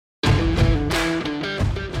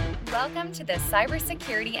Welcome to the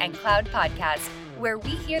Cybersecurity and Cloud Podcast, where we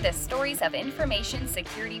hear the stories of information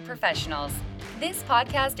security professionals. This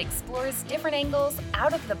podcast explores different angles,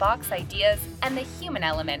 out-of-the-box ideas, and the human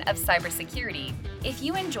element of cybersecurity. If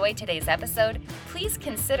you enjoyed today's episode, please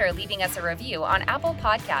consider leaving us a review on Apple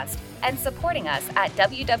Podcast and supporting us at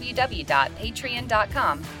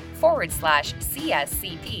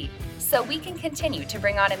www.patreon.com/CSCP so we can continue to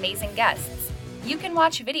bring on amazing guests. You can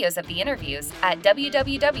watch videos of the interviews at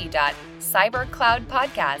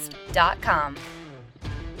www.cybercloudpodcast.com.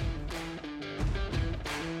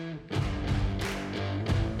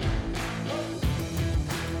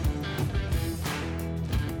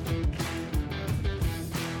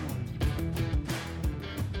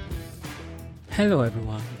 Hello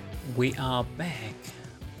everyone, we are back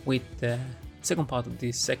with the second part of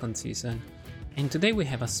this second season, and today we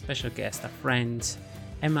have a special guest, a friend,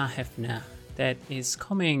 Emma Hefner, that is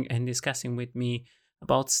coming and discussing with me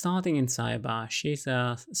about starting in cyber. She's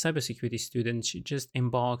a cybersecurity student. She just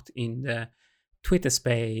embarked in the Twitter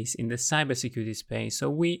space, in the cybersecurity space. So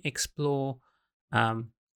we explore a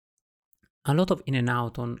lot of in and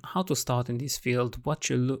out on how to start in this field, what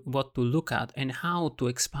to look at, and how to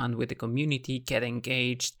expand with the community, get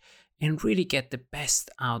engaged, and really get the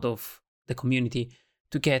best out of the community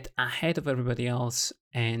to get ahead of everybody else.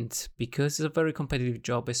 And because it's a very competitive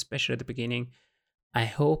job, especially at the beginning, I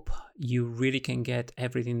hope you really can get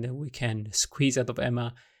everything that we can squeeze out of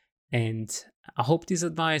Emma. And I hope these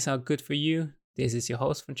advice are good for you. This is your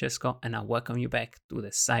host, Francesco, and I welcome you back to the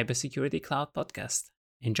Cybersecurity Cloud Podcast.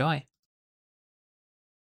 Enjoy.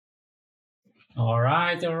 All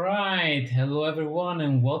right. Hello, everyone,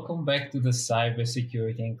 and welcome back to the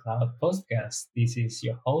Cybersecurity and Cloud Podcast. This is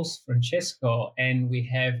your host, Francesco, and we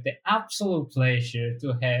have the absolute pleasure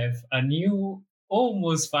to have a new,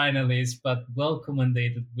 almost finalist, but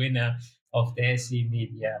well-commended winner of the SE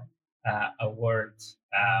Media Award,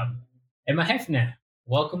 Emma Hefner.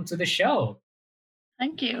 Welcome to the show.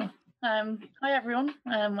 Thank you. Hi, everyone.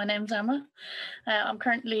 My name's Emma. I'm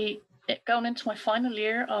currently going into my final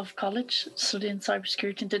year of college studying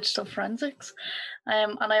cybersecurity and digital forensics.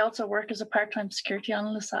 And I also work as a part-time security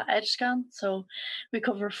analyst at EdgeScan. So we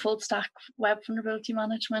cover full stack web vulnerability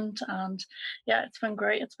management. And yeah, it's been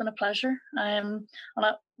great. It's been a pleasure.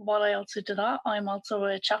 While I also do that, I'm also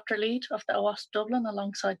a chapter lead of the OWASP Dublin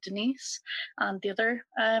alongside Denise and the other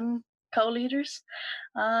co-leaders.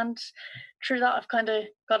 And through that, I've kind of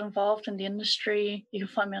got involved in the industry. You can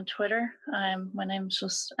find me on Twitter. My name's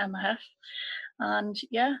just Emma Hef. And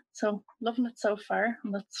yeah, so loving it so far.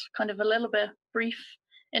 And that's kind of a little bit brief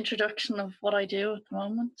introduction of what I do at the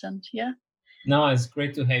moment. And yeah. No, it's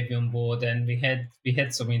great to have you on board, and we had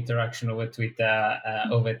some interaction over Twitter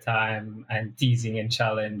over time, and teasing and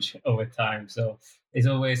challenge over time. So I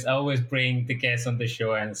always bring the guests on the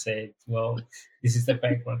show and say, well, this is the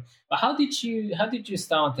background. But how did you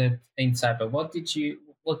start in cyber? What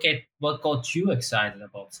got you excited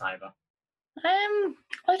about cyber?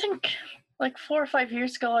 I think like 4 or 5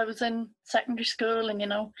 years ago, I was in secondary school, and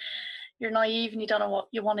you're naive and you don't know what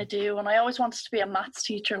you want to do. And I always wanted to be a maths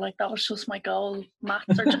teacher. Like that was just my goal.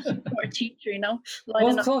 Maths or just a teacher,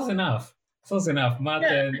 Well, close enough. Math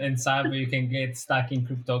and cyber, you can get stuck in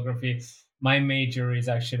cryptography. My major is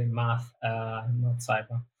actually math, not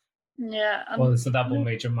cyber. Yeah. Well, it's a double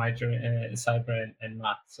major, cyber and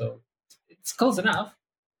math. So it's close enough.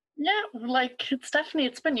 Yeah, like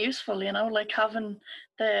it's been useful, like having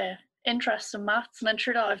the interest in maths. And I'm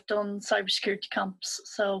sure that I've done cybersecurity camps.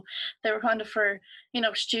 So they were kind of for,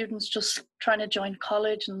 students just trying to join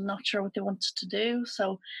college and not sure what they wanted to do.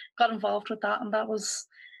 So got involved with that. And that was,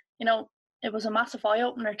 it was a massive eye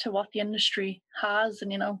opener to what the industry has.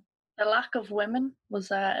 And, the lack of women was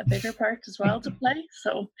a bigger part as well to play.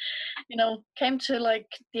 So, came to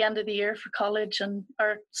like the end of the year for college and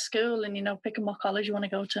our school and, picking what college you want to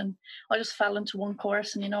go to. And I just fell into one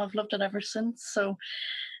course and, I've loved it ever since. So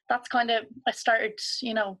that's kind of, I started,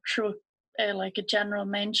 through like a general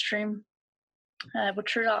mainstream, but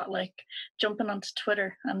through that, like jumping onto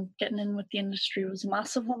Twitter and getting in with the industry was a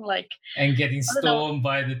massive one. And getting stormed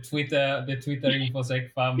by the Twitter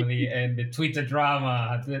InfoSec family and the Twitter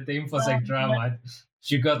drama, the InfoSec drama. Yeah.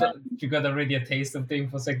 You got already a taste of the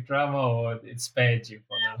InfoSec drama, or it spared you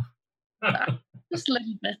for now? Just a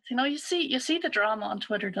little bit. You see the drama on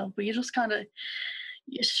Twitter though, but you just kind of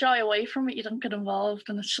you shy away from it. You don't get involved,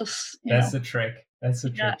 and it's just that's the trick.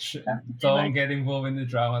 Don't get involved in the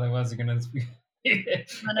drama. Otherwise, you're gonna. It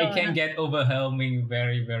can get overwhelming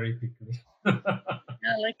very, very quickly.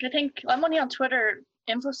 Yeah, like I think I'm only on Twitter,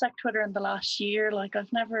 InfoSec Twitter, in the last year. Like I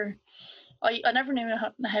never knew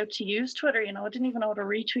how to use Twitter. I didn't even know what a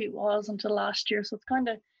retweet was until last year. So it's kind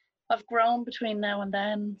of I've grown between now and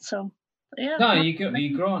then. So yeah. No,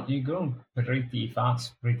 you grown pretty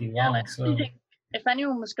fast, pretty Yeah, well. I So think if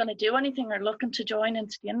anyone was going to do anything or looking to join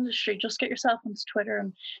into the industry, just get yourself onto Twitter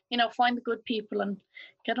and find the good people and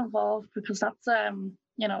get involved, because that's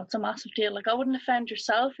it's a massive deal. Like, I wouldn't have found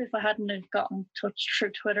yourself if I hadn't have gotten in touch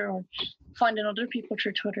through Twitter or finding other people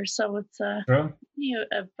through Twitter. So it's a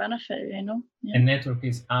benefit, Yeah. And network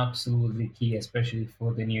is absolutely key, especially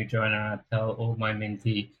for the new joiner. I tell all my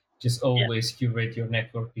mentees, just always curate your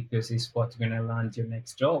network, because it's what's going to land your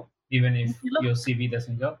next job, even if your CV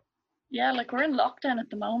doesn't go. Yeah, like we're in lockdown at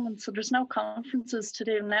the moment, so there's no conferences to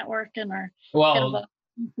do networking or. Well,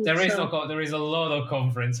 there is a lot of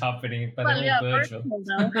conference happening, but they're all virtual.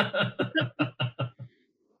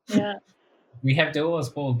 Yeah. We have the hours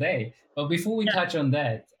all day. But before we touch on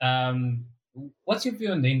that, what's your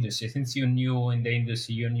view on the industry? Since you're new in the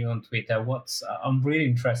industry, you're new on Twitter. I'm really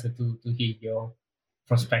interested to hear your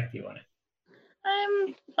perspective on it.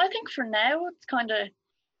 I think for now it's kind of.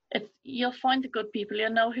 You'll find the good people.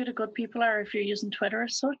 You'll know who the good people are if you're using Twitter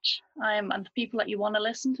as such. And the people that you want to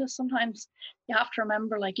listen to, sometimes you have to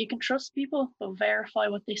remember, like, you can trust people, but verify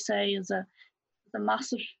what they say is a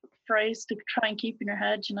massive phrase to try and keep in your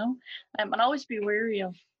head, and always be wary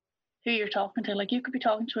of who you're talking to. Like, you could be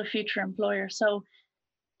talking to a future employer, so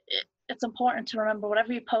it's important to remember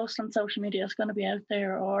whatever you post on social media is going to be out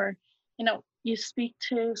there. Or you speak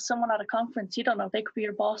to someone at a conference, you don't know, they could be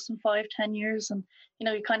your boss in 5-10 years, and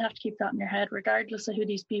you kind of have to keep that in your head, regardless of who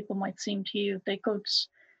these people might seem to you. They could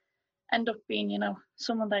end up being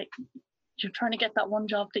someone that you're trying to get that one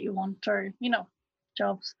job that you want, or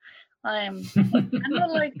jobs.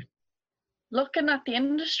 Like, looking at the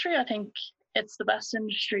industry, I think it's the best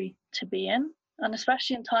industry to be in, and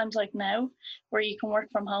especially in times like now where you can work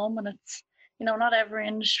from home, and it's not every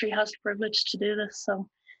industry has the privilege to do this. So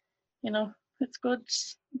it's good.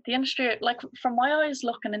 The industry, like, from my eyes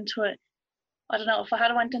looking into it, I don't know, if I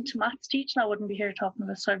had went into maths teaching, I wouldn't be here talking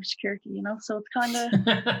about cybersecurity, so it's kind of.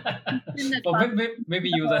 Well, maybe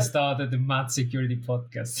you would have started the maths security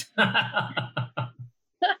podcast.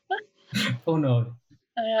 Oh no.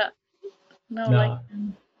 Yeah. No, like,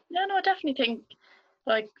 I definitely think,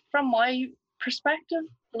 like, from my perspective,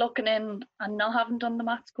 looking in and not having done the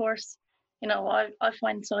maths course, I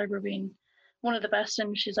find cyber being one of the best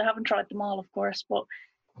industries. I haven't tried them all, of course, but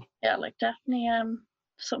yeah, like, definitely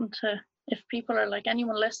something to, if people are, like,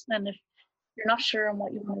 anyone listening, if you're not sure on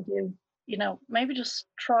what you want to do, maybe just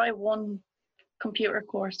try one computer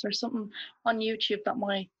course or something on YouTube that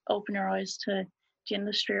might open your eyes to the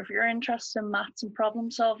industry. If you're interested in maths and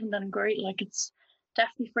problem solving, then great. Like, it's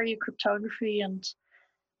definitely for you, cryptography and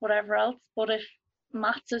whatever else. But if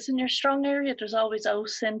maths isn't your strong area, there's always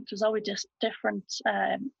OSINT, there's always just different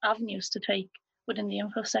avenues to take within the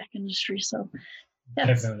InfoSec industry. So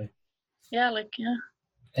definitely. Yeah.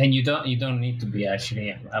 And you don't need to be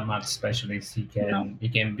actually a math specialist. You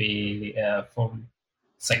can be from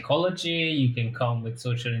psychology, you can come with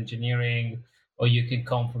social engineering, or you can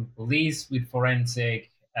come from police with forensic.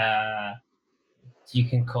 You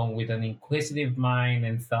can come with an inquisitive mind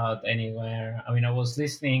and start anywhere. I mean, I was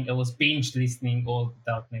binge listening all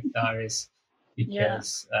the Darknet Diaries,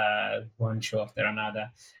 because one show after another,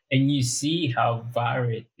 and you see how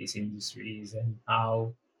varied this industry is and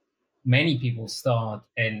how many people start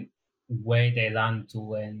and where they land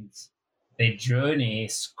to, and their journey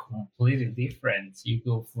is completely different. You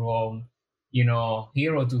go from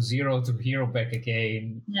hero to zero to hero back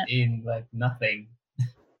again in like nothing.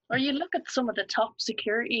 Or you look at some of the top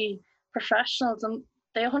security professionals, and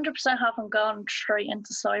they 100% haven't gone straight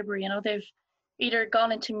into cyber. They've either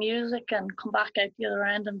gone into music and come back out the other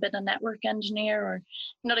end and been a network engineer, or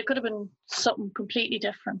they could have been something completely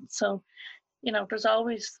different. So there's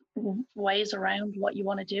always ways around what you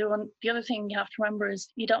want to do. And the other thing you have to remember is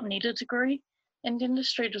you don't need a degree in the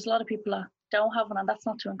industry. There's a lot of people that don't have one, and that's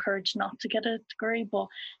not to encourage not to get a degree, but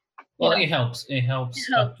it helps. It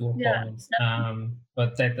helps up to a point.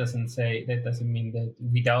 But that doesn't mean that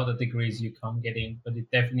without the degrees you can't get in, but it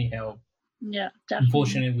definitely helps. Yeah, definitely.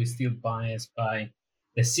 Unfortunately, we're still biased by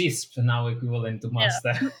the CISP, now equivalent to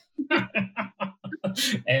master.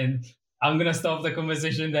 And I'm going to stop the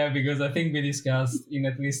conversation there, because I think we discussed in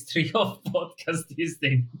at least 3 of podcasts this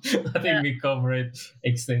thing. I think we cover it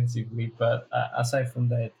extensively. But aside from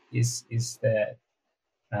that, is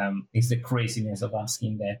the craziness of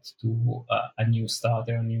asking that to a new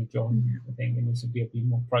starter, a new joiner. I think it needs to be a bit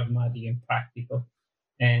more pragmatic and practical.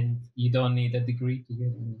 And you don't need a degree to get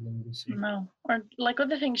into the industry. No. Or, like,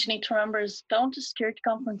 other things you need to remember is going to security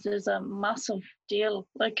conferences is a massive deal.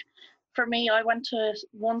 Like, for me, I went to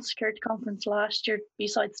one security conference last year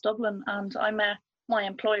besides Dublin, and I met my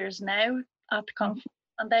employers now at the conference,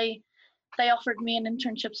 and they offered me an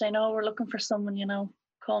internship, saying, "Oh, we're looking for someone,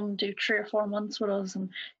 come do 3 or 4 months with us." And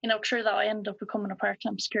through that, I ended up becoming a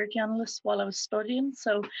part-time security analyst while I was studying.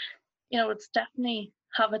 So it's definitely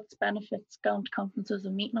have its benefits going to conferences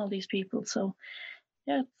and meeting all these people. So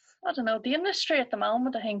yeah, I don't know, the industry at the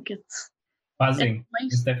moment, I think it's buzzing.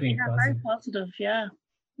 It's definitely buzzing. Very positive, yeah.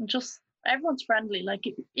 And just everyone's friendly. Like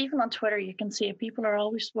even on Twitter, you can see it. People are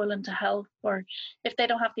always willing to help, or if they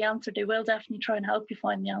don't have the answer, they will definitely try and help you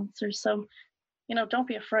find the answer. So, don't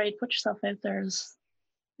be afraid. Put yourself out there as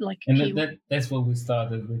and that's what we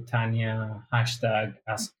started with Tanya, hashtag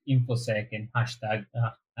Ask Infosec and hashtag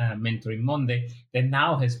Mentoring Monday. That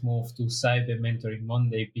now has moved to Cyber Mentoring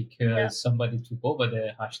Monday because somebody took over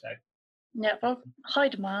the hashtag. Yeah, well, high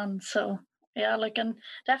demand. So yeah, and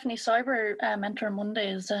definitely Cyber Mentor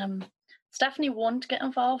Monday is it's definitely one to get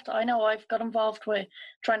involved. I know I've got involved with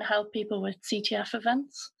trying to help people with CTF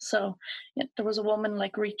events. So there was a woman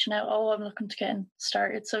reaching out, "Oh, I'm looking to get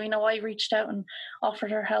started." So I reached out and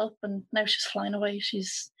offered her help, and now she's flying away.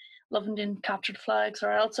 She's loving doing captured flags.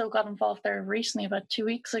 Or I also got involved there recently, about 2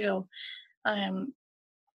 weeks ago.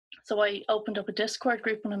 So I opened up a Discord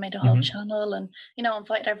group and I made a whole channel, and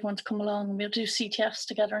invited everyone to come along, and we'll do CTFs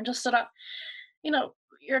together. And just so that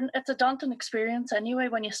it's a daunting experience anyway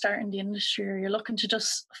when you start in the industry, or you're looking to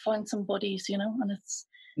just find some buddies, and it's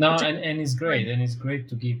and it's great, and it's great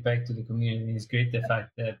to give back to the community. It's great the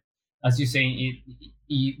fact that, as you're saying,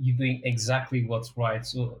 you're doing exactly what's right.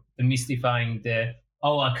 So demystifying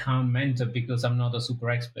I can't mentor because I'm not a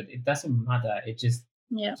super expert. It doesn't matter. It just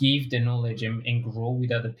give the knowledge and grow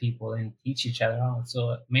with other people and teach each other out.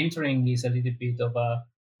 So mentoring is a little bit of a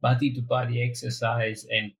body-to-body exercise,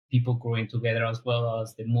 and people growing together, as well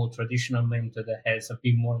as the more traditional mentor that has a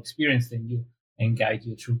bit more experience than you and guide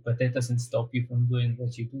you through. But that doesn't stop you from doing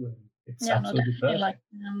what you do. It's absolutely perfect.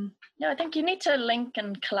 I think you need to link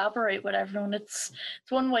and collaborate with everyone. It's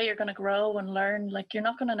one way you're going to grow and learn. You're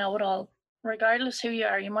not going to know it all, regardless who you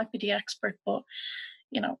are. You might be the expert, but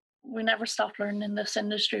we never stop learning in this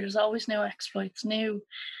industry. There's always new exploits, new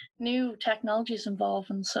technologies involved,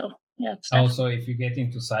 and so. Yeah, also, if you get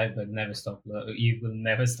into cyber, you will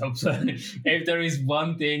never stop learning. If there is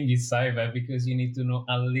one thing, it's cyber, because you need to know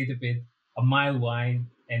a little bit, a mile wide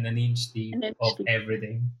and an inch deep of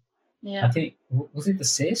everything. Yeah. I think, was it the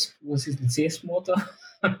CS motto?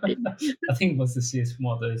 I think it was the CS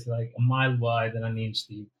motto. It's a mile wide and an inch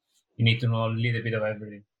deep. You need to know a little bit of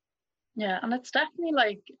everything. Yeah, and it's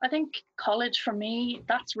definitely I think college for me,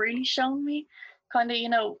 that's really shown me kind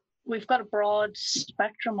of, we've got a broad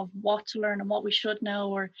spectrum of what to learn and what we should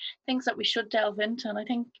know, or things that we should delve into. And I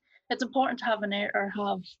think it's important to have an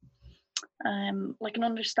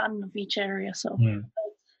understanding of each area. So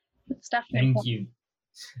it's definitely important.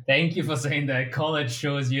 Thank you for saying that. College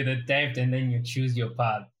shows you the depth, and then you choose your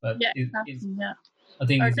path. But I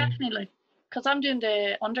think it's definitely, because I'm doing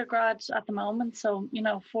the undergrad at the moment. So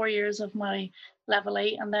 4 years of my level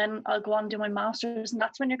 8, and then I'll go on and do my master's, and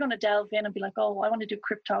that's when you're going to delve in and be like, "Oh, I want to do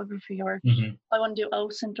cryptography," or "I want to do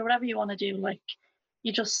OSINT," or whatever you want to do.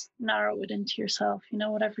 You just narrow it into yourself,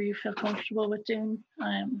 whatever you feel comfortable with doing.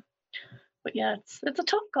 But yeah, it's a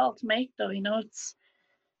tough call to make, though.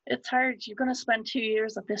 It's hard. You're going to spend 2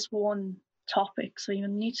 years at this one topic, so you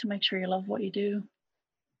need to make sure you love what you do.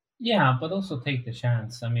 Yeah, but also take the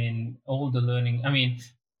chance. I mean, all the learning. I mean,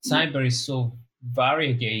 cyber is so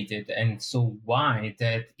variegated and so wide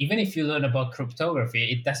that even if you learn about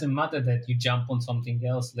cryptography, it doesn't matter that you jump on something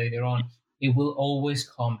else later on. It will always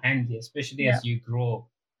come handy, especially as you grow.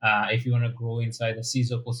 If you want to grow inside a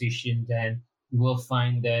CISO position, then you will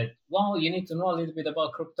find that, you need to know a little bit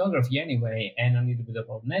about cryptography anyway, and a little bit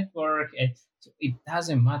about network. And so it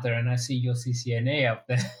doesn't matter. And I see your CCNA up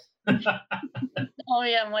there. Oh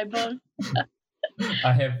yeah, my book.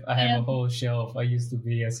 I have a whole shelf. I used to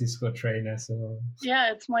be a Cisco trainer, so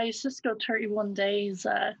yeah, it's my Cisco 31 days.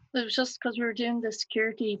 It was just because we were doing the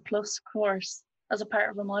Security Plus course as a part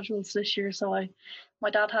of the modules this year. So my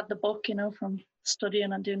dad had the book, from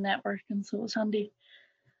studying and doing networking, so it was handy.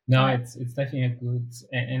 No, it's definitely a good,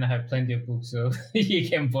 and I have plenty of books, so you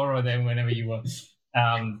can borrow them whenever you want.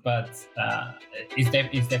 But it's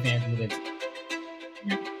definitely a good.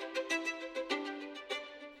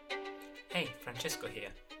 Hey, Francesco here.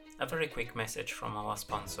 A very quick message from our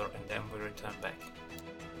sponsor, and then we return back.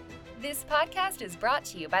 This podcast is brought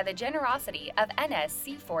to you by the generosity of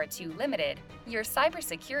NSC42 Limited, your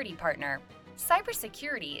cybersecurity partner.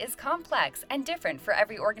 Cybersecurity is complex and different for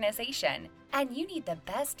every organization, and you need the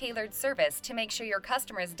best tailored service to make sure your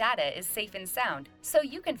customers' data is safe and sound, so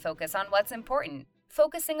you can focus on what's important,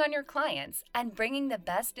 focusing on your clients and bringing the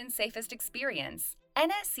best and safest experience.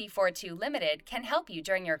 NSC42 Limited can help you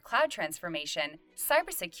during your cloud transformation,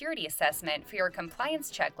 cybersecurity assessment for your compliance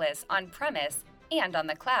checklist on premise and on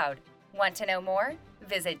the cloud. Want to know more?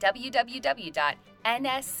 Visit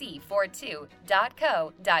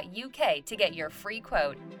www.nsc42.co.uk to get your free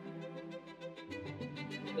quote.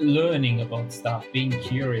 Learning about stuff, being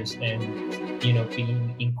curious, and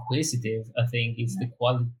being inquisitive, I think is the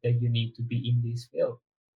quality that you need to be in this field.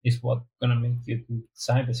 Is what gonna make you good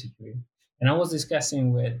cybersecurity. And I was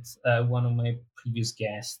discussing with one of my previous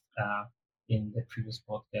guests in the previous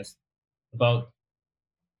podcast about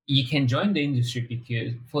you can join the industry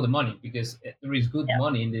because for the money, because there is good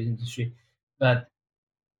money in the industry, but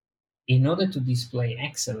in order to display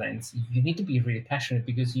excellence, you need to be really passionate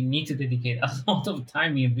because you need to dedicate a lot of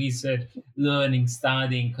time in research, learning,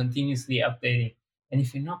 studying, continuously updating. And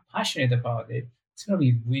if you're not passionate about it, it's going to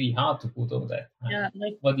be really hard to put all that time. Yeah,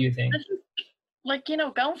 what do you think?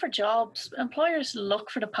 Going for jobs, employers look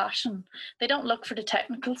for the passion. They don't look for the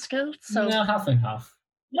technical skills. So no, half and half.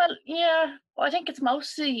 Well, yeah, I think it's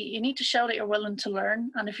mostly you need to show that you're willing to learn,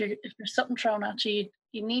 and if there's something thrown at you,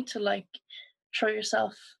 you need to throw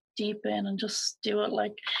yourself deep in and just do it.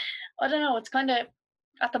 I don't know, it's kind of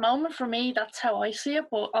at the moment for me that's how I see it,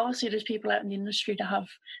 but obviously there's people out in the industry that have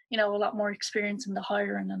a lot more experience in the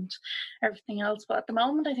hiring and everything else. But at the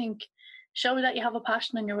moment, I think show that you have a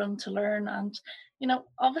passion and you're willing to learn, and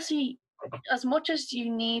obviously as much as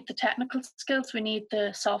you need the technical skills, we need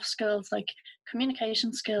the soft skills like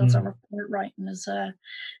communication skills or report writing is a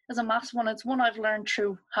massive one. It's one I've learned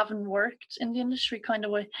through having worked in the industry, kind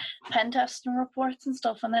of with pen testing reports and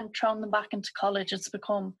stuff, and then throwing them back into college. It's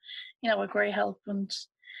become, a great help. And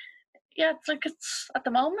yeah, it's at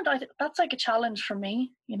the moment, that's like a challenge for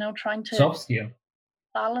me, trying to soft skill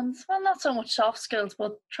balance. Well, not so much soft skills,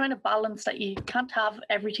 but trying to balance that you can't have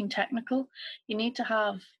everything technical. You need to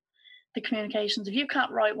have the communications. If you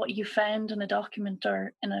can't write what you found in a document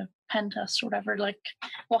or in a pen test or whatever,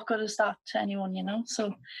 what good is that to anyone,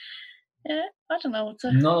 So yeah, I don't know.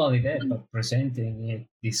 Not only that, but presenting it,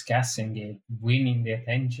 discussing it, winning the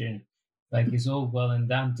attention. It's all well and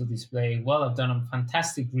done to display, well, I've done a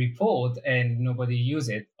fantastic report and nobody use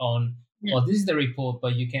it on, well, this is the report,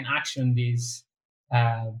 but you can action this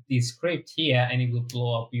script here and it will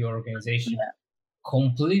blow up your organization. Yeah.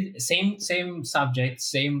 Complete same subject,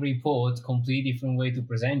 same report, completely different way to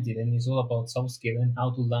present it, and it's all about soft skill and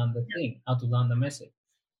how to learn the thing, how to learn the message.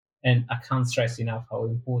 And I can't stress enough how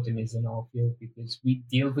important it is in our field, because we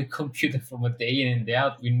deal with computer from a day in and day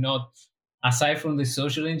out. We're not, aside from the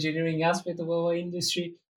social engineering aspect of our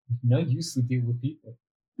industry, we're not used to deal with people.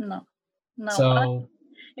 No. So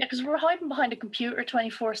yeah, because we're hiding behind a computer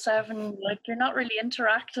 24/7. You're not really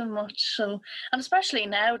interacting much. So, and especially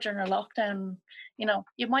now during a lockdown,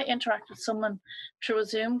 you might interact with someone through a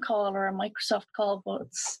Zoom call or a Microsoft call, but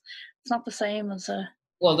it's not the same as a.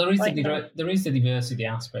 Well, there is the diversity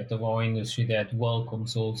aspect of our industry that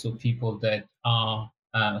welcomes also people that are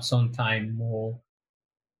sometimes more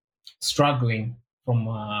struggling from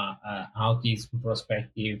autism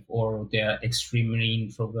perspective, or they're extremely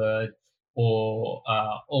introvert or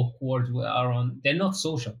awkward around. They're not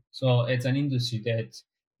social, so it's an industry that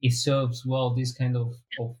it serves well this kind of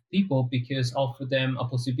people, because offer them a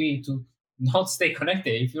possibility to not stay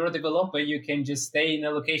connected. If you're a developer, you can just stay in a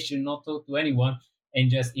location, not talk to anyone, and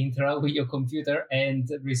just interact with your computer and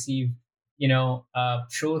receive a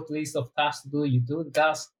short list of tasks to do. You do the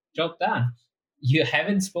task, job done. You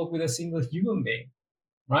haven't spoke with a single human being,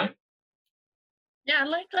 right? Yeah,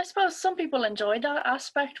 I suppose some people enjoy that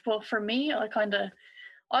aspect, but for me,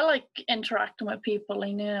 I like interacting with people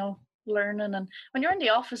and learning. And when you're in the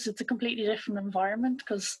office, it's a completely different environment,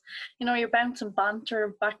 because you're bouncing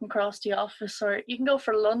banter back and across the office, or you can go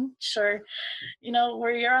for lunch, or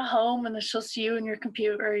where you're at home and it's just you and your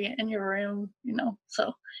computer in your room.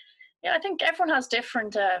 So yeah, I think everyone has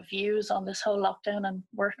different views on this whole lockdown and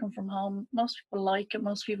working from home. Most people like it,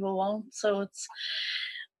 most people won't. So it's.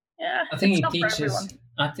 Yeah, I think it teaches.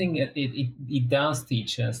 I think it does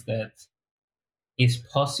teach us that it's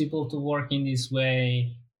possible to work in this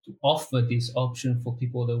way, to offer this option for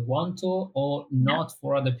people that want to, or not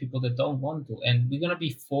for other people that don't want to. And we're gonna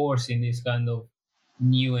be forced in this kind of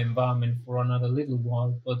new environment for another little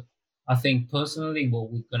while. But I think personally,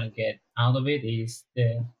 what we're gonna get out of it is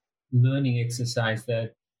the learning exercise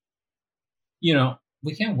that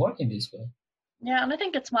we can work in this way. Yeah, and I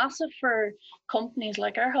think it's massive for companies.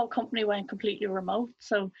 Our whole company went completely remote.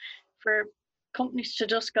 So for companies to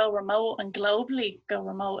just go remote and globally go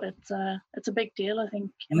remote, it's a big deal, I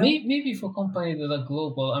think. Maybe for companies that are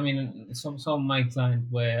global. I mean, some of my clients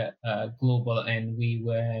were global, and they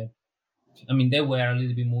were a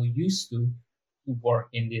little bit more used to work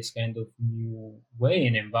in this kind of new way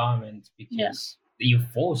and environment because you're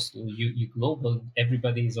forced to. You global.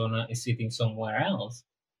 Everybody is sitting somewhere else.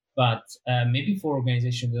 But maybe for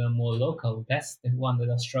organizations that are more local, that's the one that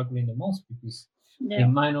are struggling the most because they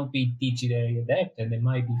might not be digitally adept and they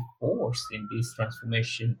might be forced in this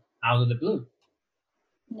transformation out of the blue.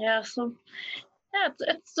 Yeah, so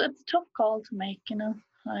it's a tough call to make, you know.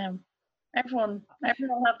 Everyone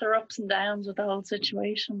have their ups and downs with the whole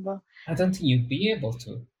situation, but I don't think you'd be able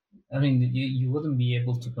to. I mean, you wouldn't be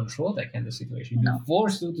able to control that kind of situation. No. You're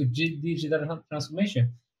forced to digital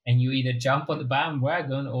transformation, and you either jump on the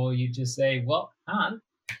bandwagon or you just say, "Well, I'll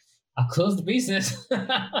close the business."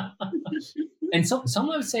 And some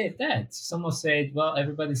have said that. Some have said, "Well,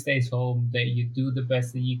 everybody stays home. That you do the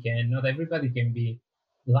best that you can. Not everybody can be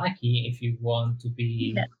lucky if you want to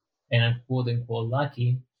be, and I'm quote unquote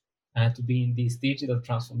lucky, to be in this digital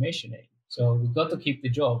transformation age. So we got to keep the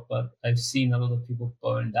job, but I've seen a lot of people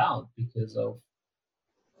burned out because of,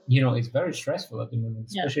 it's very stressful at the moment,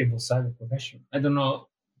 especially for cyber professionals. I don't know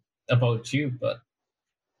about you, but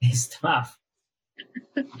it's tough.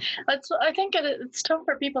 I think it's tough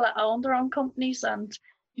for people that own their own companies and,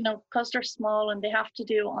 because they're small and they have to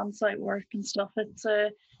do on-site work and stuff.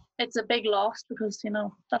 It's a big loss because,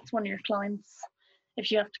 that's one of your clients if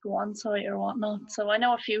you have to go on-site or whatnot. So I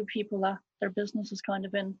know a few people that their business has kind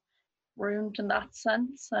of been ruined in that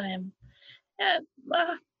sense.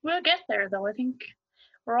 We'll get there though. I think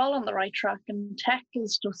we're all on the right track, and tech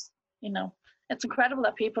is just, it's incredible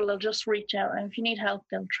that people will just reach out, and if you need help,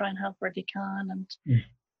 they'll try and help where they can.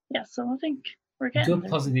 And so I think we're getting good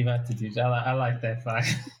positive attitude. I like that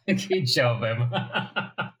fact. Good job,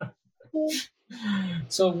 Emma.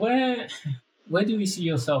 So where do you see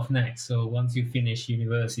yourself next? So once you finish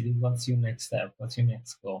university, what's your next step? What's your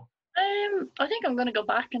next goal? I think I'm going to go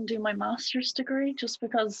back and do my master's degree just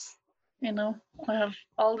because, I have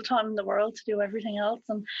all the time in the world to do everything else.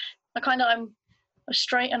 And I'm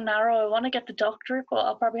straight and narrow. I want to get the doctorate, but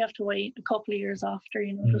I'll probably have to wait a couple of years after,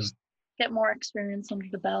 just get more experience under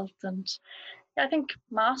the belt. And I think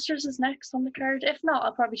master's is next on the card. If not,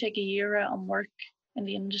 I'll probably take a year out and work in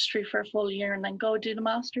the industry for a full year and then go do the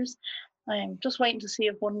master's. I'm just waiting to see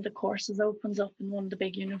if one of the courses opens up in one of the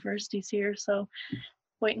big universities here. So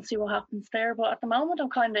wait and see what happens there. But at the moment, I'm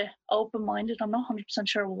kind of open-minded. I'm not 100%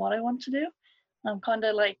 sure what I want to do. I'm kind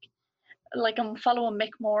of like I'm following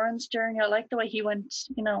Mick Moran's journey. I like the way he went,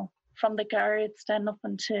 from the Guards then up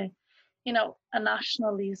into, a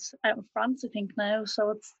national. He's out in France, I think now.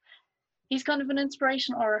 So he's kind of an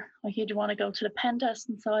inspiration. Or like, do you want to go to the pen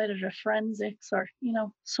testing side or the forensics or,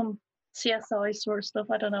 some CSI sort of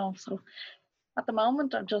stuff? I don't know. So at the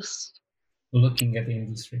moment, I'm just looking at the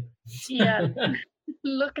industry.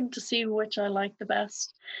 Looking to see which I like the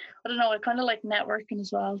best. I don't know. I kind of like networking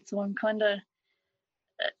as well. So I'm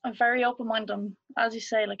very open-minded. I'm, as you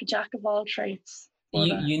say, like a jack of all trades.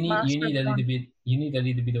 You need a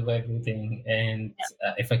little bit of everything. And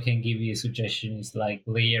if I can give you a suggestion, it's like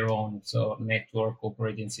layer on, so network,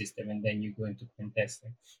 operating system, and then you go into pen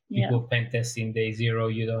testing. You go pen testing day zero,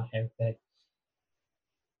 you don't have that.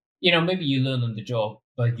 Maybe you learn on the job,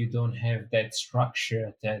 but you don't have that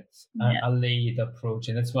structure, that a layered approach.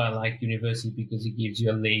 And that's why I like university, because it gives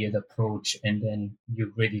you a layered approach, and then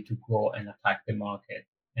you're ready to go and attack the market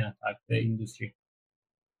and attack the industry.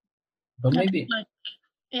 But maybe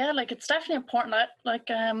it's definitely important.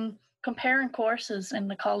 Comparing courses in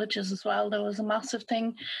the colleges as well, there was a massive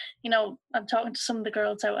thing. I'm talking to some of the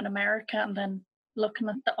girls out in America and then looking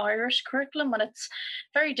at the Irish curriculum, and it's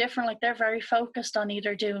very different. Like, they're very focused on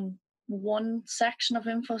either doing one section of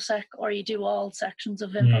InfoSec or you do all sections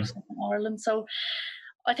of InfoSec in Ireland. So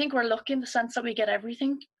I think we're lucky in the sense that we get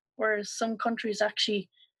everything, whereas some countries actually,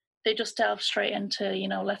 they just delve straight into,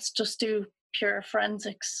 let's just do pure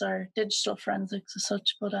forensics or digital forensics as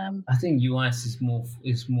such. But I think US is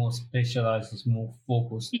more specialized, is more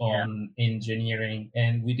focused on engineering,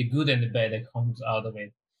 and with the good and the bad that comes out of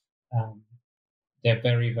it. They're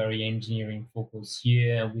very, very engineering focused.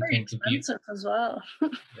 Here we very tend to be expensive as well.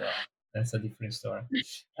 That's a different story.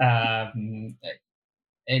 And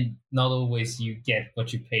not always you get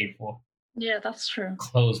what you pay for. Yeah, that's true.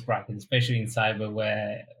 Close bracket, especially in cyber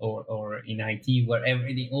or in IT, where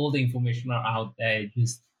all the information are out there,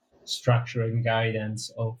 just structure and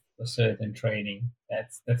guidance of a certain training.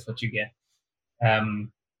 That's what you get.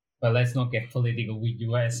 But let's not get political with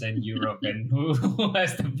US and Europe and who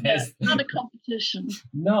has the best. It's not a competition.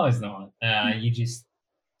 No, it's not. You just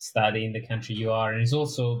study in the country you are. And it's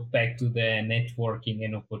also back to the networking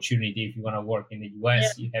and opportunity. If you want to work in the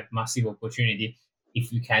US, you have massive opportunity.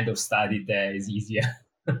 If you kind of study there, it's easier.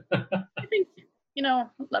 I think, you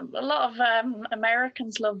know, a lot of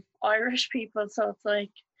Americans love Irish people, so it's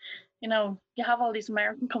like, you know, you have all these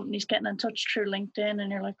American companies getting in touch through LinkedIn,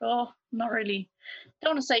 and you're like, oh, I'm not really,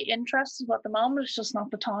 don't want to say interested, but at the moment it's just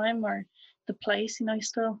not the time or the place. You know,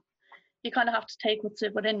 you kind of have to take what's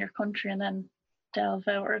within your country and then delve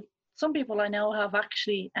out. Or some people I know have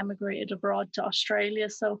actually emigrated abroad to Australia,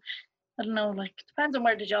 so I don't know, like, it depends on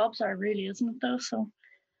where the jobs are, really, isn't it, though? So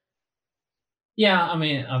Yeah, I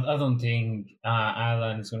mean, I don't think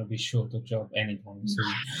Ireland is going to be short of job anytime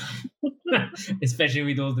soon, especially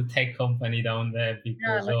with all the tech company down there yeah,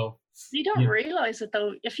 because like, of you don't realize it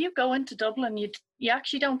though. If you go into Dublin, you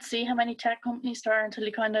actually don't see how many tech companies there are until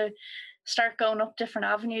you kind of start going up different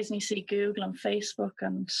avenues and you see Google and Facebook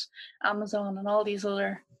and Amazon and all these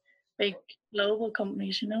other big global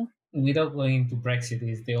companies, you know. without going into Brexit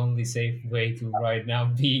is the only safe way to right now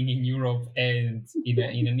being in Europe and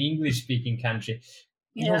in an English speaking country.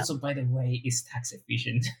 And Yeah. also, by the way, is tax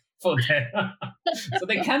efficient for them. So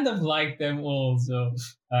they kind of like them all. So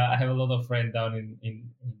I have a lot of friends down in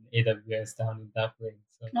AWS down in Dublin.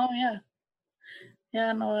 So Oh yeah.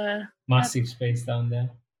 Yeah, no, massive space down there.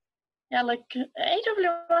 yeah, like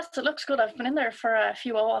AWS, it looks good. I've been in there for a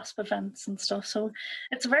few OWASP events and stuff. So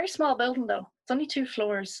it's a very small building though. It's only 2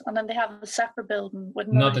 floors, and then they have a separate building with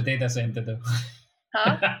not the data center though.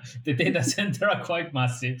 Huh? The data center are quite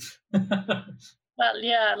massive. Well,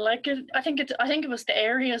 yeah, like I think it was the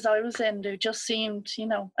areas I was in. They just seemed, you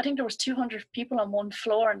know, I think there was 200 people on one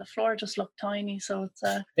floor, and the floor just looked tiny. So it's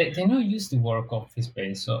They not used to work office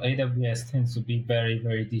space, so AWS tends to be very,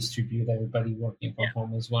 very distributed. Everybody working from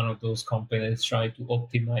home is one of those companies try to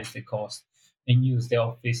optimize the cost and use the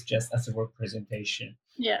office just as a representation.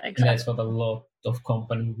 Yeah, exactly. And that's what a lot of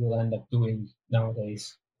companies will end up doing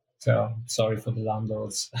nowadays. So sorry for the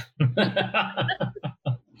landlords.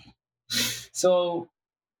 So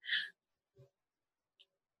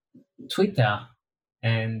Twitter,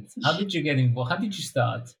 and how did you get involved? How did you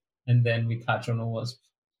start? And then we touch on OWASP.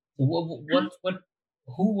 So what?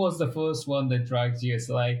 Who was the first one that dragged you? It's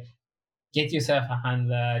like, get yourself a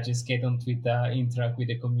handler, just get on Twitter, interact with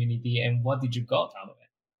the community, and what did you got out of it?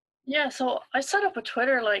 Yeah, so I set up a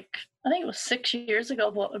Twitter like I think it was 6 years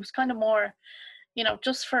ago, but it was kind of more, you know,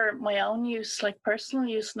 just for my own use, like personal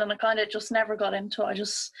use. And then I kind of just never got into it. I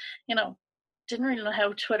just, you know, didn't really know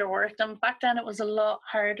how Twitter worked. And back then it was a lot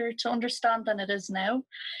harder to understand than it is now.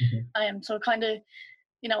 So kind of,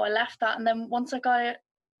 you know, I left that. And then once I got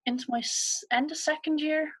into my end of second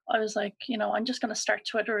year, I was like, you know, I'm just going to start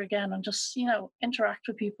Twitter again and just, you know, interact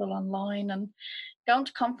with people online. And going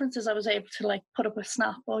to conferences, I was able to like put up a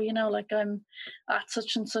snap, oh, you know, like I'm at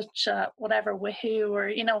such and such whatever Wahoo, or,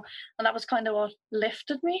 you know, and that was kind of what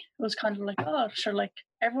lifted me. It was kind of like, oh, sure, like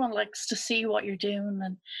everyone likes to see what you're doing,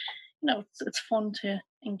 and you know, it's fun to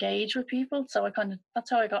engage with people. So that's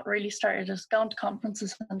how I got really started, is going to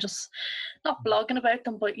conferences and just not blogging about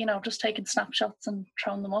them, but you know, just taking snapshots and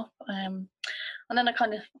throwing them up. And then I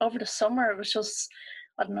kind of over the summer, it was just,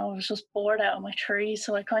 I don't know, I was just bored out of my tree.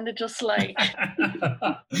 So I kind of just like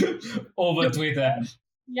over Twitter.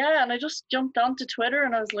 Yeah, and I just jumped onto Twitter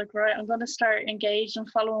and I was like, right, I'm going to start engaged and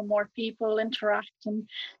following more people, interact. And,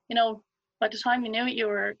 you know, by the time you knew it, you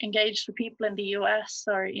were engaged with people in the US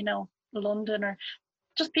or, you know, London, or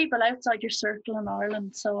just people outside your circle in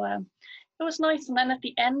Ireland. So it was nice. And then at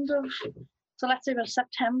the end of, so let's say about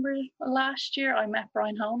September last year, I met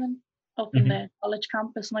Brian Honan up in the college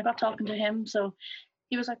campus, and I got talking to him. So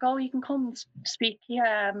he was like, oh, you can come and speak. He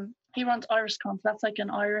runs IrishConf. That's like an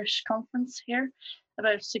Irish conference here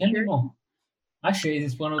about security. Actually,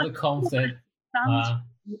 it's one of the conf that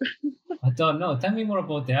I don't know. Tell me more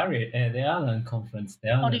about the Ireland conference, the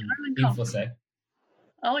Ireland InfoSec.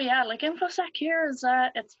 Oh yeah, like InfoSec here is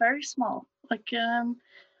it's very small. Like I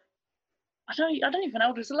don't even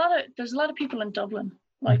know. There's a lot of people in Dublin.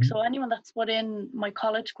 Like so anyone that's within my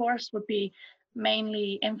college course would be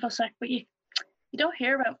mainly InfoSec, but you don't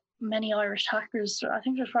hear about many Irish hackers. I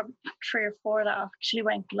think there's probably 3 or 4 that actually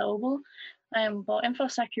went global. But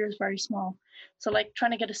InfoSec here is very small. So like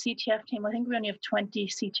trying to get a CTF team, I think we only have 20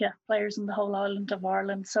 CTF players in the whole island of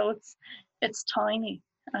Ireland. So it's tiny.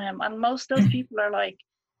 And most of those people are like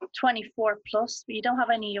 24 plus, but you don't have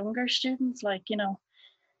any younger students, like, you know,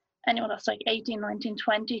 anyone that's like 18, 19,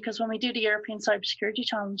 20, because when we do the European Cybersecurity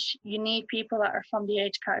Challenge, you need people that are from the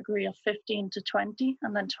age category of 15 to 20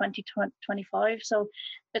 and then 20 to 25. So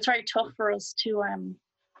it's very tough for us to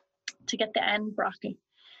get the end bracket.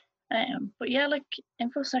 But yeah, like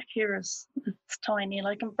InfoSec here it's tiny.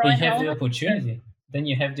 Like, and Brian, you have the opportunity. Then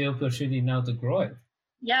you have the opportunity now to grow it.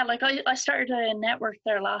 Yeah, like I started a network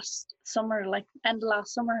there last summer, like end of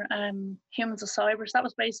last summer. Humans of Cyber. So that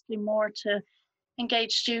was basically more to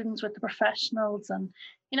engage students with the professionals, and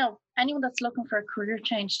anyone that's looking for a career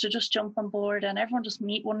change to just jump on board, and everyone just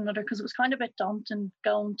meet one another, because it was kind of a bit daunting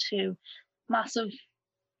going to massive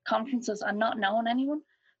conferences and not knowing anyone.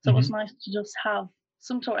 So it was nice to just have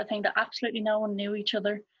some sort of thing that absolutely no one knew each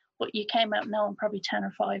other, but you came out knowing probably 10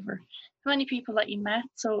 or 5 or how many people that you met.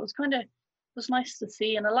 So it was nice to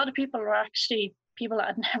see. And a lot of people were actually people that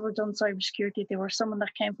had never done cybersecurity. They were someone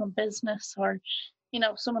that came from business, or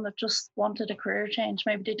someone that just wanted a career change.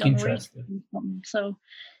 Maybe they'd done research or something. So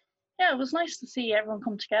yeah, it was nice to see everyone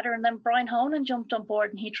come together. And then Brian Honan jumped on board,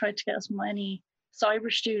 and he tried to get as many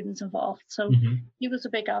cyber students involved. So he was a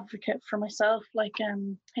big advocate for myself. Like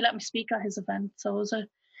he let me speak at his event. So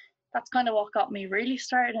that's kind of what got me really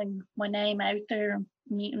starting my name out there,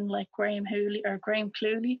 meeting like Graham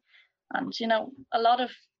Cluley, and a lot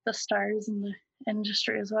of the stars in the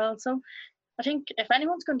industry as well. So I think if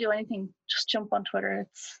anyone's going to do anything, just jump on Twitter.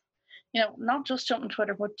 It's not just jump on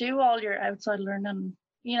Twitter, but do all your outside learning.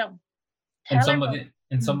 And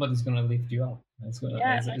somebody's going to lift you up. It's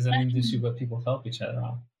an industry where people help each other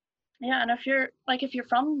out. Yeah, and if you're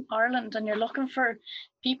from Ireland and you're looking for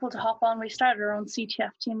people to hop on, we started our own CTF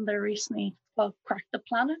team there recently called Crack the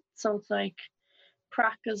Planet. So it's like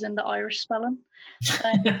crack is in the Irish spelling.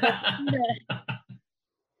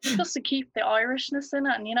 Just to keep the Irishness in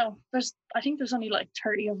it. And I think there's only like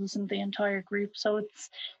 30 of us in the entire group. So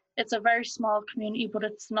it's a very small community, but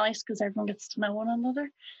it's nice because everyone gets to know one another.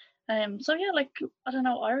 So yeah, like I don't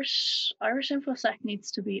know, Irish InfoSec needs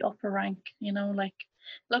to be up a rank, like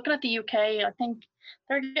looking at the UK, I think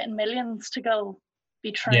they're getting millions to go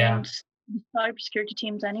be trained. Cybersecurity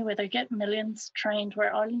teams anyway, they get millions trained,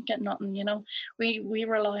 where Ireland get nothing. We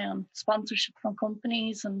rely on sponsorship from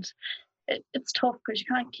companies, and it's tough because you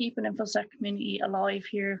can't keep an InfoSec community alive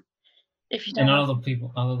here if you don't. And a lot of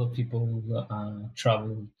people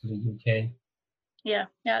travel to the UK. Yeah,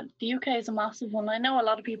 the UK is a massive one. I know a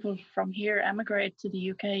lot of people from here emigrate to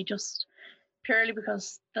the UK just purely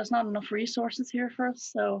because there's not enough resources here for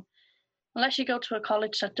us. So unless you go to a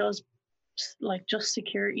college that does like just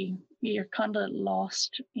security, you're kind of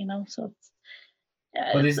lost, so it's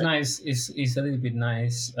but it's nice. It's a little bit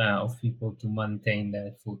nice of people to maintain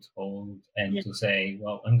their foothold and to say,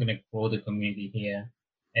 well, I'm going to grow the community here.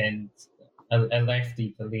 And I left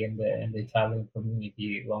Italy and the Italian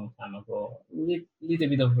community a long time ago. Little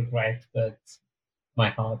bit of regret, but my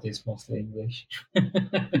heart is mostly English.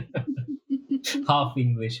 Half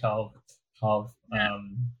English, half.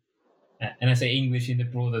 And I say English in the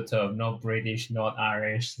broader term, not British, not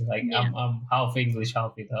Irish. Like I'm half English,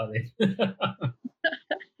 half Italian.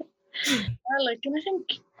 And I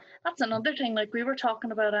think that's another thing. Like we were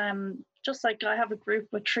talking about, just like I have a group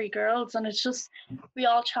with 3 girls, and it's just we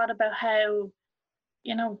all chat about how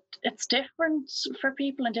it's different for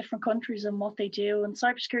people in different countries and what they do, and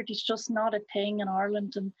cybersecurity is just not a thing in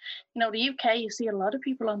Ireland. And the UK, you see a lot of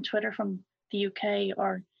people on Twitter from the UK,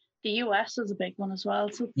 or the US is a big one as well.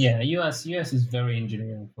 So US is very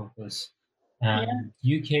engineering focused.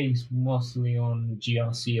 UK is mostly on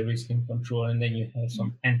GRC, risk and control, and then you have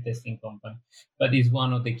some pen testing company. But it's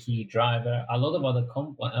one of the key driver. A lot of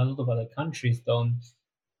other countries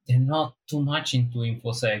they're not too much into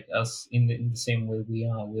InfoSec as in the same way we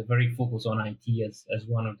are. We're very focused on IT as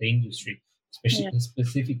one of the industry,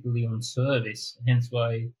 specifically on service. Hence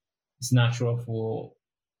why it's natural for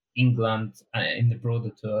England in the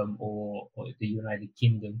broader term or the United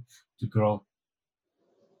Kingdom to grow.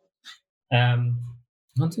 I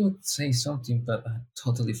want to say something, but I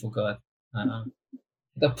totally forgot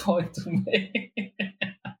the point to make.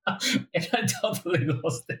 And I totally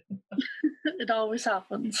lost it. It always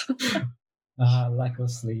happens. Lack of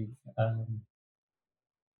sleep.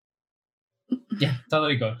 Yeah,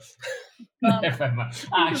 totally good.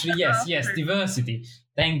 Actually, yes, diversity.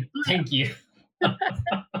 Thank you.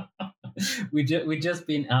 we just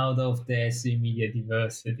been out of the SE Media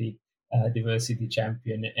diversity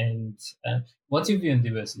champion, and what's your view on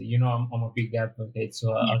diversity? I'm a big advocate,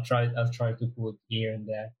 so I'll try to put here and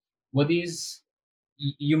there. What is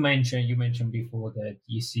you mentioned before that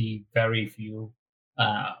you see very few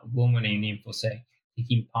women in InfoSec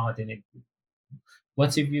taking part in it.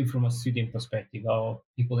 What's your view from a student perspective? Are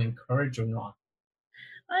people encouraged or not?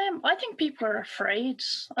 I think people are afraid.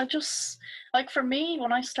 I just, like for me,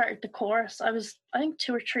 when I started the course, I was, I think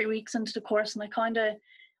 2 or 3 weeks into the course, and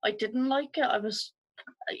I didn't like it. I was,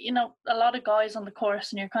 a lot of guys on the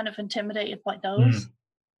course, and you're kind of intimidated by those.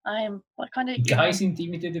 Guys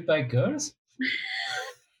intimidated by girls?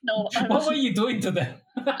 No. What were you doing to them?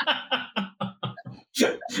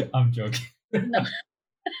 I'm joking. No.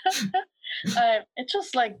 It's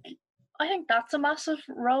just like, I think that's a massive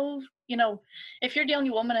role, if you're the only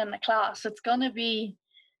woman in the class, it's going to be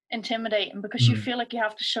intimidating because you feel like you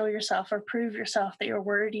have to show yourself or prove yourself that you're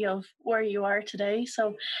worthy of where you are today.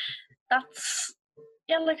 So that's,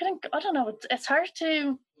 I don't know, it's hard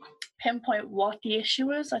to pinpoint what the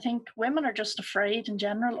issue is. I think women are just afraid in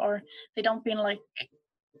general, or they don't being like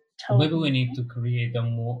told. Maybe we need to create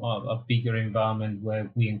a bigger environment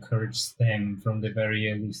where we encourage them from the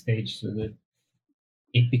very early stage, so that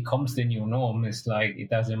it becomes the new norm. It's like, it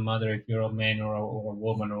doesn't matter if you're a man or a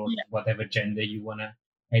woman or whatever gender you want to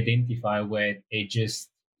identify with. It's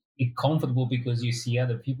comfortable because you see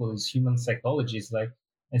other people. As human psychology, it's like,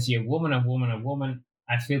 I see a woman,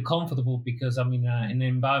 I feel comfortable because I'm in an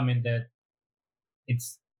environment that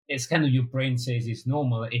it's kind of, your brain says it's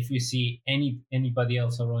normal. If you see anybody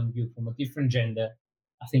else around you from a different gender,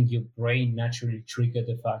 I think your brain naturally trigger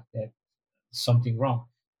the fact that something wrong.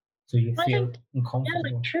 So you feel uncomfortable.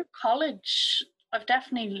 Yeah, like through college, I've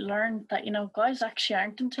definitely learned that, guys actually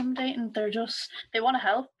aren't intimidating. They want to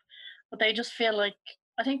help, but they just feel like,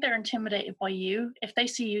 I think they're intimidated by you. If they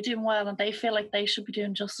see you doing well and they feel like they should be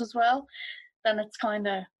doing just as well, then it's kind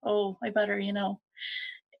of, oh, I better,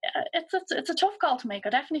 it's a tough call to make. I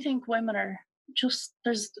definitely think women are just,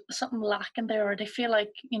 there's something lacking there, or they feel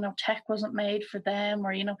like, tech wasn't made for them,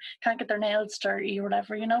 or, can't get their nails dirty or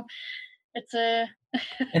whatever, It's a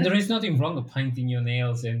and there is nothing wrong with painting your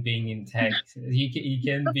nails and being in tech. You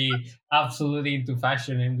can be absolutely into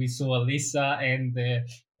fashion, and we saw Alisa and the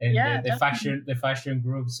fashion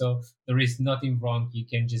group. So there is nothing wrong. You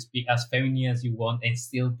can just be as feminine as you want and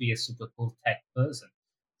still be a super cool tech person.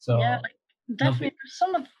 So definitely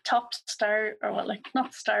some of the top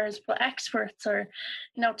not stars, but experts, or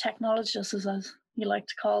technologists, as you like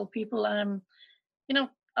to call people. A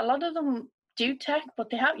lot of them do tech,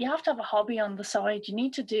 but you have to have a hobby on the side. You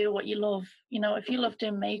need to do what you love. If you love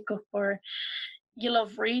doing makeup, or you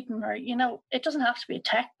love reading, or it doesn't have to be a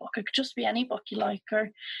tech book. It could just be any book you like.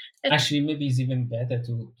 Or actually, maybe it's even better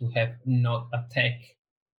to have not a tech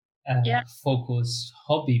focused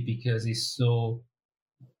hobby, because it's so,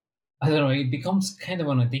 I don't know, it becomes kind of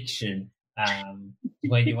an addiction.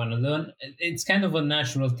 Where you want to learn, it's kind of a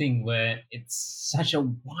natural thing where it's such a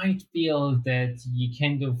wide field that you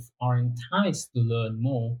kind of are enticed to learn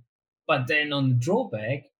more. But then on the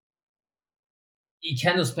drawback, you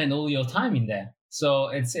kind of spend all your time in there. So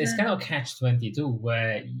it's kind of catch-22,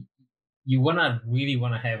 where you really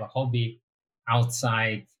want to have a hobby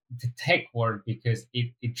outside the tech world, because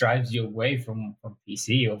it drives you away from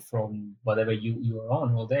PC or from whatever you are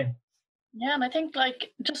on all day. Yeah, and I think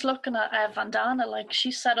just looking at Vandana,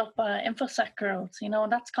 she set up InfoSec Girls, and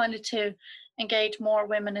that's kind of to engage more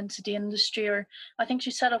women into the industry. Or I think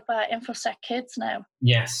she set up InfoSec Kids now.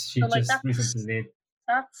 Yes, she just recently did.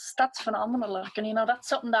 That's phenomenal, and that's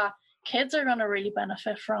something that kids are going to really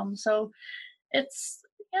benefit from. So it's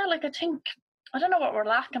I think, I don't know what we're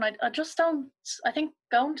lacking. I just don't. I think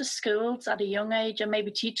going to schools at a young age and maybe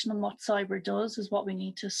teaching them what cyber does is what we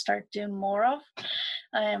need to start doing more of.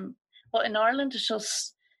 But in Ireland, it's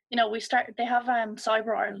just, they have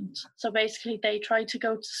Cyber Ireland. So basically they try to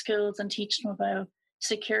go to schools and teach them about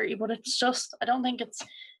security, but it's just, I don't think it's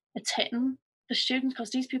hitting the students,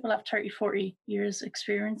 because these people have 30, 40 years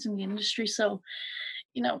experience in the industry. So,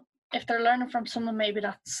 if they're learning from someone maybe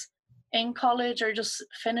that's in college or just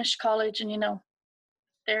finished college, and,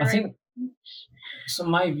 they're... I think, so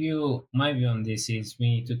my view on this is we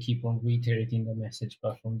need to keep on reiterating the message,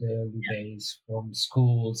 but from the early days, from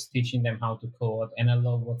schools, teaching them how to code. And I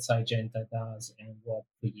love what Cygenta does and what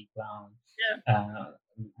Freaky Clown,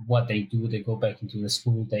 what they do. They go back into the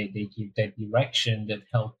school, they give that direction that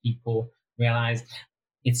help people realize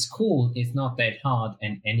it's cool, it's not that hard,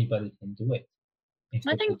 and anybody can do it.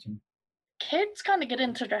 I think kids kind of get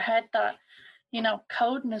into their head that,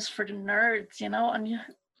 coding is for the nerds, and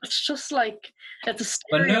it's just it's a stereotype.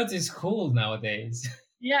 But nerd is cool nowadays.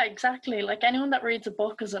 Yeah, exactly. Anyone that reads a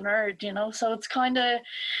book is a nerd, so it's kind of,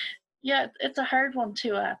 it's a hard one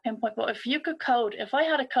to pinpoint. But if you could code, if I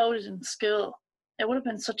had coded in school, it would have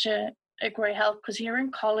been such a great help, because you're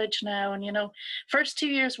in college now, and first 2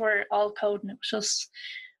 years were all coding. It was just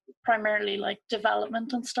primarily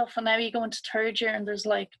development and stuff, and now you go into third year and there's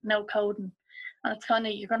no coding, and it's kind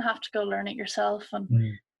of, you're going to have to go learn it yourself.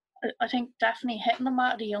 And I think definitely hitting them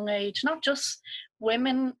at a young age, not just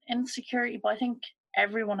women in security, but I think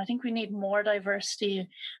everyone. I think we need more diversity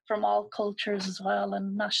from all cultures as well,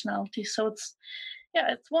 and nationalities. So it's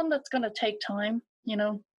one that's going to take time.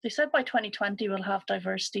 They said by 2020 we'll have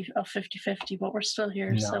diversity of 50-50, but we're still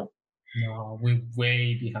here. No, we're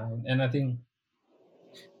way behind. And I think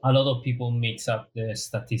a lot of people mix up the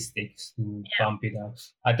statistics to bump it up.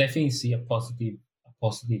 I definitely see a positive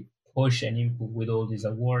push and input with all these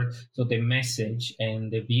awards. So the message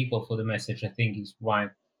and the vehicle for the message, I think, is right.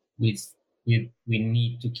 We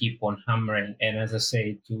need to keep on hammering. And as I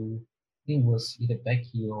say, I think it was either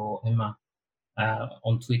Becky or Emma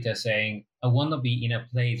on Twitter saying, I want to be in a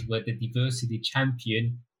place where the diversity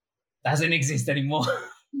champion doesn't exist anymore.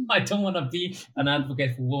 I don't want to be an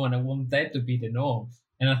advocate for women. I want that to be the norm.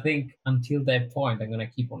 And I think until that point, I'm going to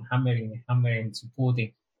keep on hammering,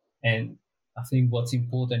 supporting. And I think what's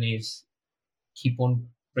important is keep on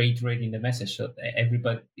reiterating the message so that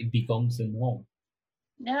everybody becomes the norm.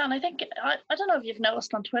 Yeah, and I think, I don't know if you've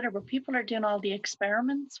noticed on Twitter, but people are doing all the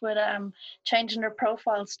experiments with changing their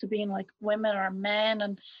profiles to being like women or men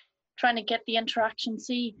and trying to get the interaction,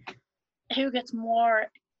 see who gets more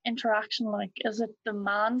interaction. Like, is it the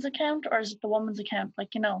man's account or is it the woman's account?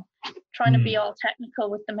 Like, trying to be all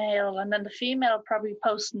technical with the male, and then the female probably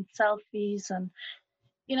posting selfies. And,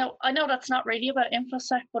 I know that's not really about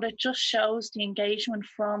InfoSec, but it just shows the engagement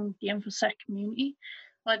from the InfoSec community.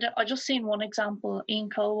 I just seen one example.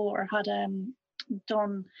 Ian Coler had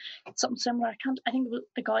done something similar. I think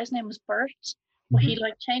the guy's name was Bert, but he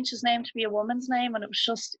like changed his name to be a woman's name, and it was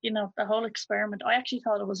just the whole experiment. I actually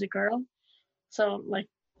thought it was a girl, so like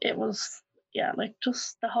it was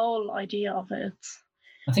just the whole idea of it.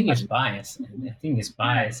 I think it's bias.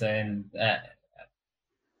 And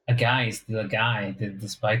a guy is still a guy,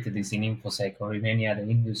 despite it is in InfoSec or in any other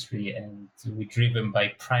industry, and we're driven by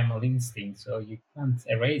primal instinct, so you can't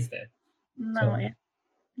erase that. No,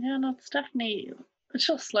 no, it's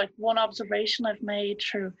just like one observation I've made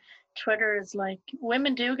through Twitter is like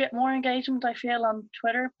women do get more engagement, I feel, on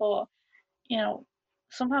Twitter, but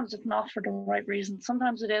sometimes it's not for the right reason.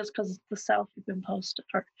 Sometimes it is because the selfie been posted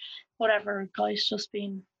or whatever, guys just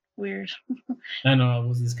being weird. I know, I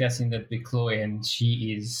was discussing that with Chloe, and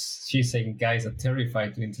she's saying guys are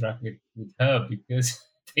terrified to interact with her because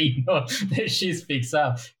they know that she speaks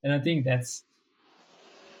up. And I think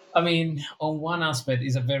on one aspect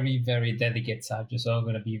is a very, very delicate subject, so I'm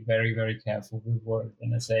going to be very, very careful with words.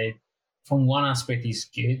 And I say, from one aspect, it's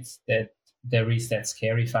good that there is that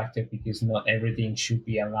scary factor because not everything should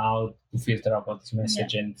be allowed to filter about this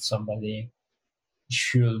message, and somebody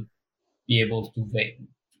should be able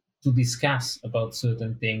to discuss about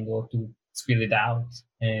certain thing or to spill it out.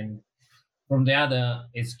 And from the other,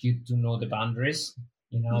 it's good to know the boundaries,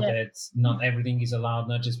 that not everything is allowed,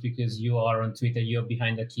 not just because you are on Twitter, you're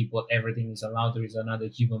behind the keyboard, everything is allowed. There is another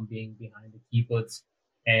human being behind the keyboards.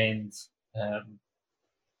 And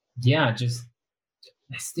just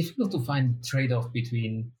it's difficult to find a trade-off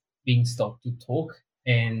between being stopped to talk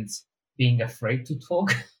and being afraid to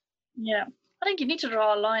talk. Yeah, I think you need to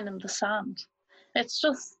draw a line in the sand. It's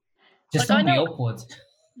just don't be awkward.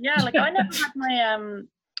 Yeah, like I never had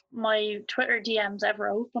my Twitter DMs ever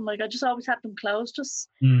open. Like I just always had them closed. I just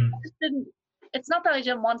didn't. It's not that I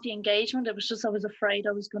didn't want the engagement. It was just I was afraid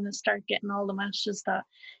I was going to start getting all the messages that,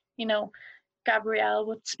 Gabrielle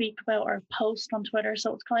would speak about or post on Twitter.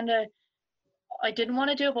 So it's kind of, I didn't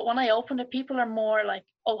want to do it. But when I opened it, people are more like,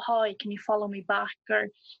 "Oh, hi, can you follow me back?" Or,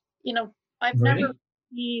 I've never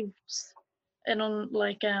received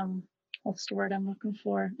what's the word I'm looking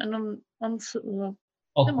for?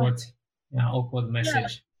 Awkward. Awkward message. Yeah,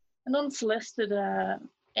 an unsolicited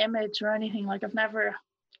image or anything. Like I've never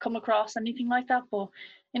come across anything like that, but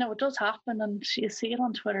it does happen, and you see it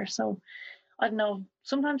on Twitter. So I don't know.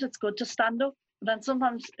 Sometimes it's good to stand up, but then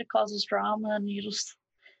sometimes it causes drama, and you just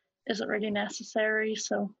is it really necessary?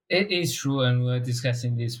 So it is true, and we were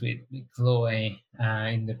discussing this with Chloe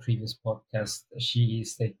in the previous podcast. She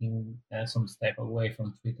is taking some step away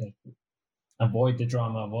from Twitter to avoid the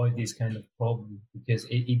drama, avoid this kind of problem, because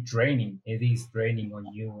it's draining. It is draining on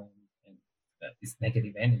you, and it's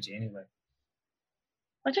negative energy anyway.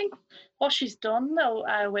 I think what she's done though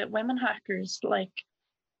with women hackers, like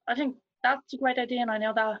I think that's a great idea, and I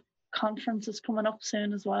know that conference is coming up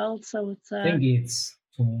soon as well. So it's. I think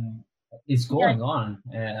it's going on.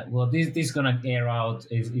 Well, this gonna air out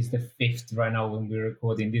is the 5th right now when we're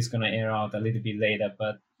recording. This gonna air out a little bit later,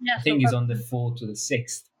 but I think it's on the 4th to the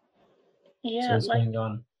 6th. Yeah, so it's going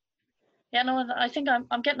on. Yeah, no, I think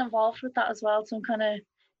I'm getting involved with that as well. So I'm kind of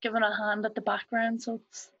giving a hand at the background. So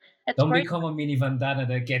it's don't great. Become a mini Vandana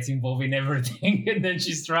that gets involved in everything and then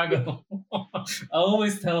she struggles. I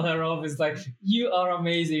always tell her off, it's like, you are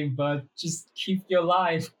amazing, but just keep your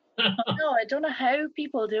life. No, I don't know how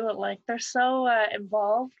people do it. Like they're so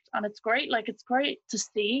involved, and it's great. Like it's great to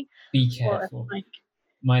see. Be careful.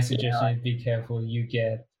 My suggestion is be careful. You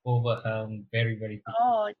get overwhelmed very, very quickly.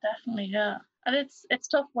 Oh, definitely, yeah. And it's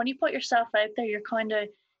tough when you put yourself out there. You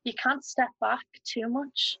can't step back too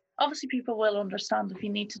much. Obviously, people will understand if you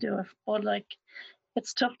need to do it, but like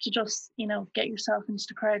it's tough to just, get yourself into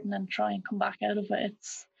the crowd and then try and come back out of it.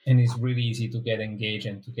 And it's really easy to get engaged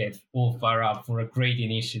and to get all fired up for a great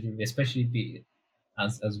initiative, especially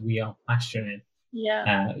as we are passionate.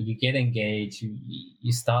 Yeah. You get engaged,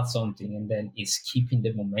 you start something, and then it's keeping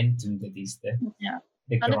the momentum that is the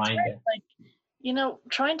grinder.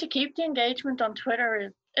 Trying to keep the engagement on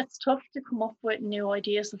Twitter, it's tough to come up with new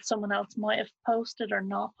ideas that someone else might have posted or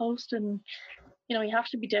not posted. And, you have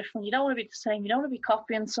to be different. You don't want to be the same. You don't want to be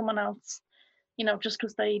copying someone else, just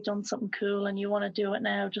because they done something cool and you want to do it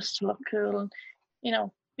now just to look cool. And,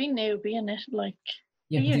 be new, be in it.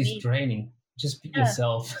 It's training. Just be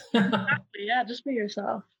yourself. Exactly. Yeah, just be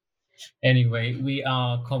yourself. Anyway, we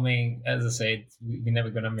are coming, as I said, we're never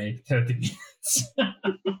going to make 30 minutes.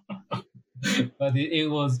 But it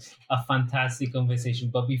was a fantastic conversation.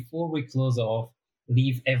 But before we close off,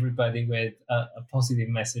 leave everybody with a positive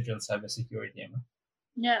message on cybersecurity, Emma.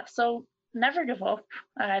 Yeah, so never give up.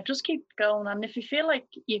 Just keep going. And if you feel like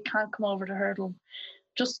you can't come over the hurdle,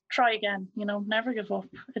 just try again. Never give up.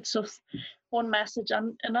 It's just one message.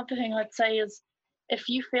 And another thing I'd say is, if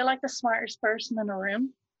you feel like the smartest person in a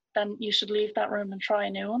room, then you should leave that room and try a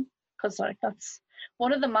new one. Because that's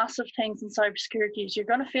one of the massive things in cybersecurity is you're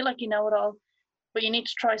going to feel like you know it all, but you need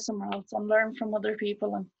to try somewhere else and learn from other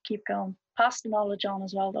people and keep going. Pass the knowledge on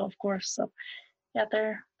as well, though, of course. So, yeah,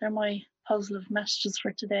 they're my positive messages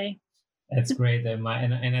for today. That's great, Emma.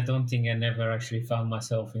 And I don't think I never actually found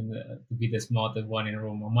myself to be the smartest one in a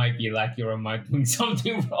room. I might be lucky, or I might be doing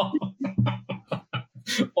something wrong.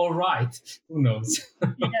 All right, who knows?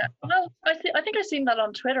 Yeah, well, I think I seen that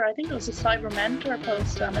on Twitter. I think it was a Cyber Mentor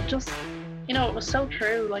post, and it just, it was so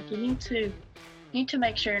true. You need to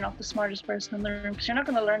make sure you're not the smartest person in the room, because you're not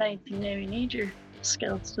going to learn anything new. You need your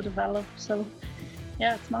skills to develop. So,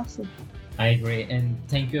 yeah, it's massive. I agree. And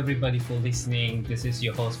thank you, everybody, for listening. This is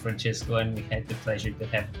your host, Francesco, and we had the pleasure to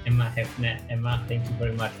have Emma Hefner. Emma, thank you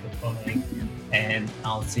very much for coming. Thank you. And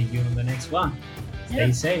I'll see you on the next one.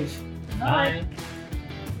 Stay safe. Bye.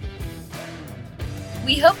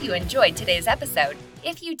 We hope you enjoyed today's episode.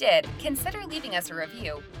 If you did, consider leaving us a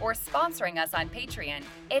review or sponsoring us on Patreon.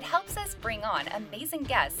 It helps us bring on amazing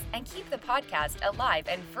guests and keep the podcast alive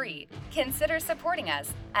and free. Consider supporting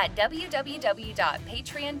us at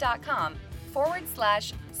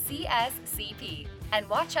www.patreon.com/CSCP and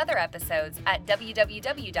watch other episodes at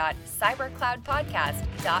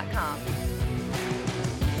www.cybercloudpodcast.com.